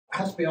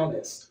have to be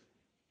honest,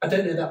 I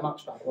don't know that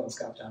much about the World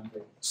Scout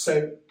Jamboree.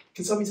 So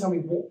can somebody tell me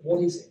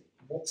what is it?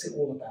 What's it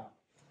all about?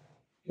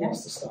 Who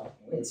wants to start?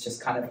 It's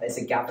just it's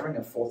a gathering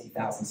of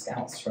 40,000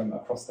 scouts from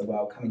across the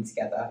world coming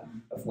together,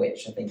 of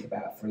which I think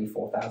about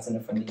 3,000-4,000 are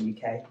from the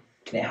UK.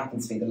 And it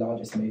happens to be the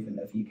largest movement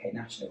of UK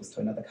nationals to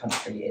another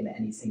country in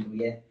any single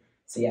year.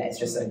 So yeah, it's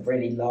just a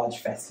really large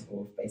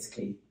festival of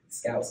basically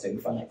scouts doing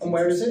fun activities. And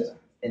where is it?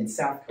 In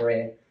South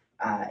Korea,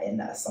 in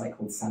a site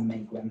called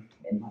Sanmaegwem,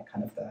 in like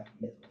kind of the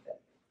middle of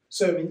it.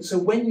 So I mean, so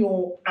when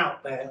you're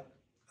out there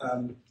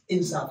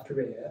in South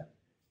Korea,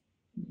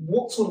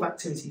 what sort of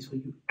activities will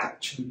you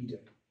actually be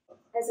doing?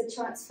 There's a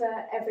chance for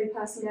every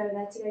person going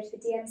there to go to the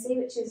DMZ,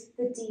 which is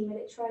the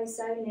demilitarised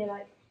zone near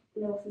like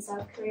North and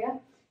South Korea.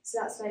 So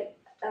that's like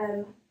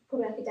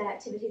probably like a day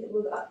activity that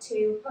we'll go up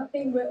to. I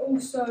think we're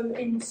also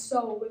in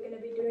Seoul. We're going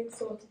to be doing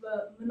sort of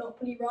a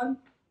Monopoly run,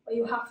 where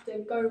you have to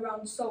go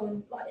around Seoul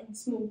and like in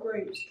small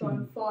groups try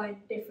and find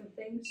different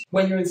things.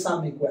 When you're in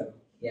Sanmaegwem,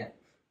 yeah,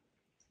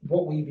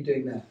 what will you be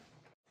doing there?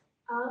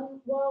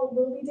 Well,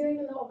 we'll be doing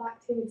a lot of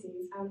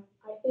activities, and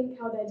I think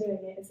how they're doing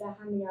it is they're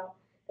handing out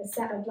a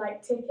set of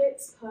like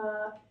tickets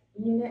per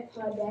unit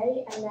per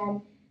day, and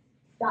then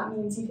that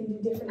means you can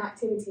do different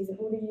activities, and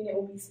all the unit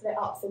will be split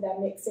up so they're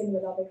mixed in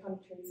with other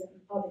countries and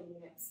other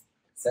units.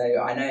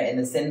 So I know in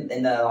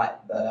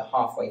the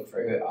halfway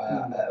through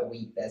a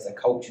week there's a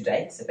culture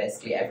day. So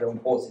basically everyone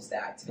pauses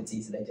their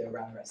activities that they do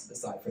around the rest of the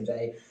site for a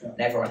day,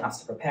 and everyone has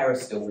to prepare a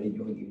stall in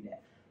your unit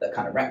that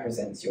kind of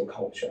represents your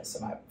culture. So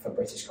like for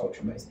British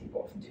culture, most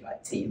people often do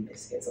like tea and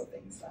biscuits or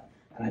things like that.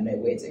 And I know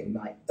we're doing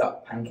like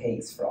duck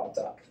pancakes for our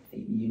duck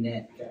theme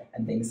unit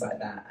and things like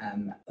that.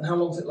 And how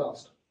long does it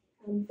last?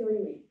 3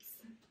 weeks.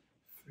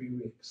 3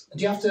 weeks. And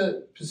do you have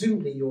to,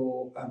 presumably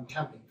you're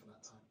camping for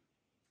that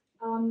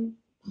time?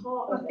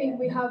 I think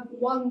we have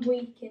 1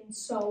 week in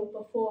Seoul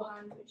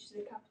beforehand, which is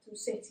the capital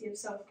city of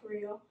South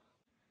Korea.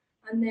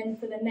 And then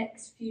for the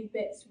next few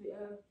bits,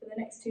 for the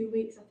next 2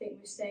 weeks, I think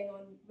we're staying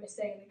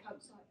in the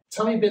campsite.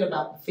 Tell me a bit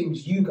about the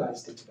things you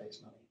guys did to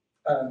raise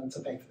money to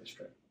pay for this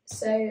trip.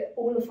 So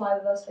all the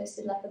 5 of us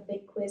hosted like a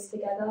big quiz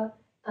together,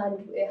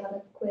 and we had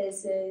like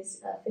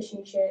quizzes, fish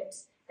and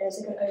chips, and it was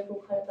like an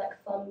overall kind of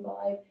like fun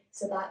vibe.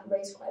 So that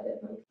raised quite a bit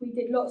of money. We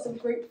did lots of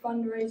group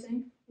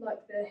fundraising,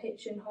 like the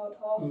Hitchin hard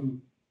half.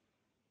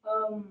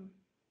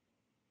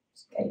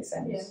 Cake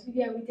sales.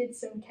 Yeah, we did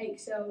some cake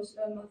sales.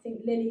 I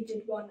think Lily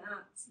did one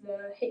at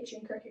the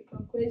Hitchin Cricket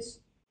Club quiz.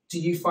 Do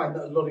you find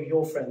that a lot of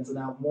your friends are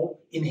now more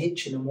in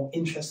Hitchin and more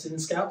interested in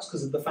Scouts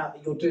because of the fact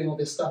that you're doing all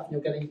this stuff and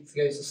you're getting to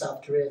go to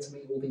South Korea to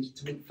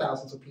meet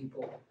thousands of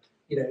people,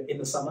 in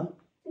the summer?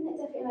 I think I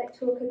definitely like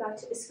talking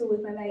about it at school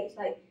with my mates.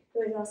 Like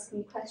they're always asking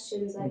me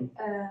questions like,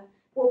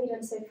 what have you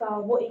done so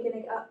far? What are you going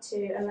to get up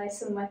to? And like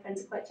some of my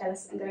friends are quite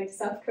jealous and going to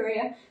South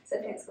Korea, so I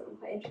think it's got them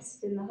quite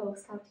interested in the whole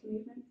scouting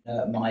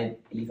movement. My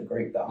Beaver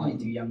group that I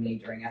do young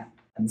leadering at,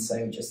 and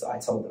so just I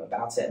told them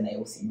about it and they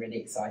all seem really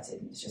excited,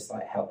 and it's just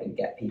like helping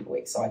get people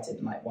excited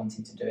and like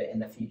wanting to do it in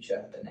the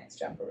future, the next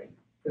Jamboree.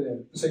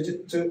 Brilliant. So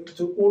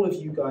do all of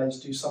you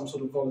guys do some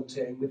sort of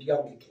volunteering with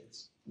younger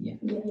kids? Yeah.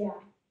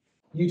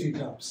 You do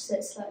clubs? So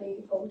it's slightly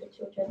older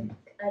children,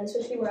 and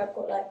especially where I've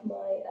got like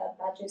my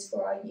badges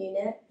for our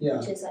unit,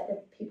 which is like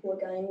the people we're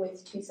going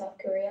with to South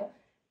Korea.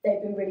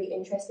 They've been really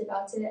interested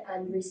about it,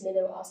 and recently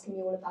they were asking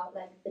me all about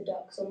like the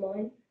ducks on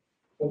mine.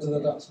 What do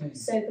the ducks mean?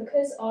 So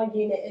because our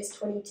unit is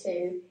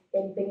 22,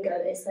 in bingo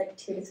it's like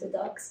 2 little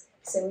ducks,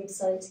 so we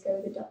decided to go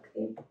with the duck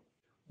theme.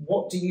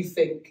 What do you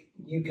think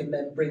you can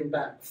then bring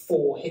back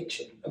for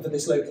Hitchin and for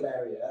this local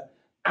area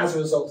as a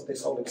result of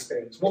this whole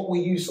experience? What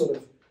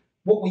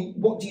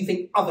do you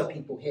think other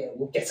people here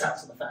will get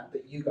out of the fact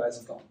that you guys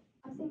have gone?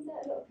 I think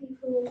that a lot of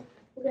people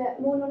will get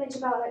more knowledge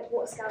about like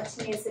what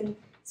scouting is, and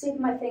some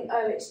people might think,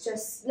 oh, it's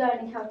just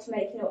learning how to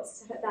make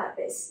knots and stuff like that,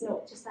 but it's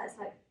not just that. It's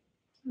like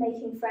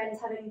making friends,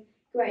 having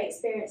great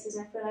experiences,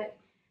 and I feel like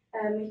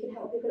we can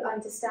help people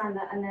understand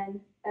that, and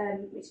then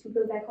which can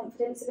build their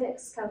confidence a bit.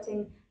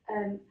 Scouting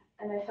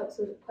I know helps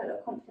with quite a lot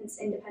of confidence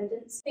and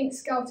independence. I think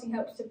scouting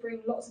helps to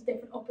bring lots of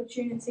different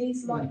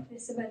opportunities, like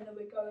this event that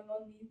we're going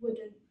on, you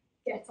wouldn't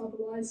get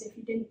otherwise if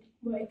you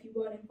weren't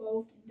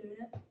involved in doing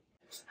it.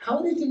 How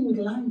are they dealing with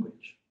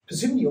language?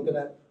 Presumably you're going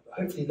to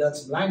hopefully learn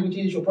some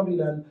languages. You'll probably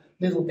learn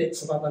little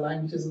bits of other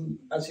languages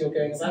as you're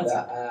going about it.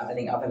 I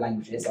think other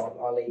languages,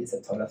 our leaders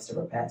have told us to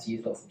prepare to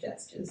use lots of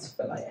gestures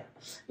for like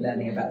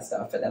learning about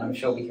stuff, but then I'm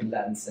sure we can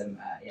learn some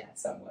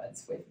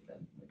words with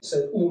them.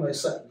 So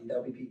almost certainly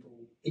there'll be people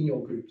in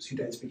your groups who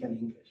don't speak any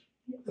English,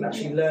 and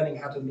actually learning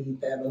how to lead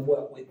them and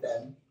work with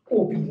them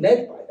or be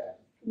led by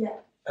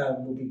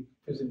them will be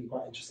presumably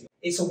quite interesting.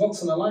 It's a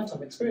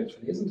once-in-a-lifetime experience,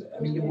 really, isn't it?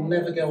 I mean, you will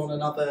never go on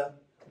another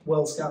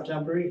World Scout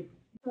Jamboree.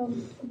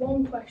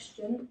 One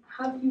question,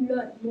 have you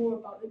learnt more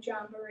about the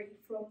Jamboree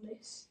from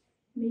this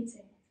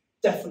meeting?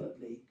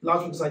 Definitely,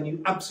 largely because I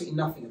knew absolutely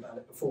nothing about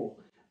it before,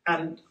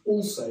 and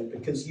also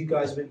because you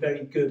guys have been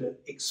very good at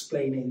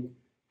explaining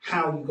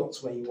how you got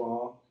to where you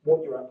are,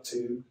 what you're up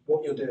to,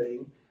 what you're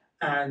doing,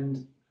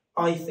 and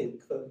I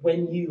think that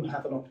when you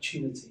have an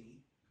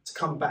opportunity to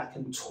come back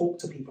and talk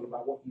to people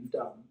about what you've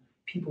done,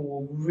 people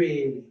will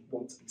really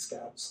want to be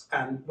scouts.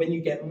 And when you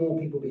get more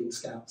people being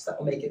scouts, that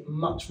will make it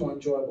much more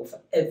enjoyable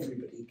for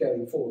everybody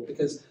going forward,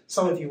 because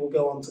some of you will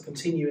go on to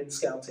continue in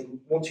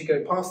scouting once you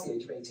go past the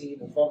age of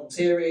 18 and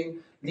volunteering,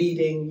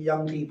 leading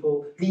young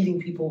people, leading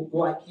people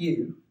like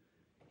you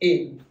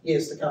in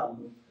years to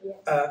come.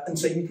 And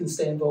so you can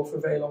stay involved for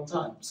a very long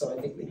time. So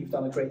I think that you've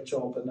done a great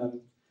job,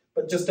 and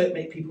but just don't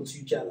make people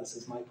too jealous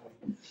is my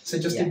point. So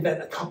just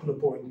invent a couple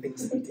of boring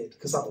things that you did,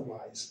 because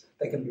otherwise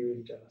they're going to be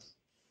really jealous.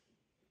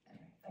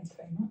 Thanks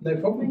very much.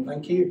 No problem.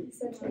 Thank you.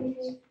 Thank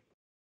you.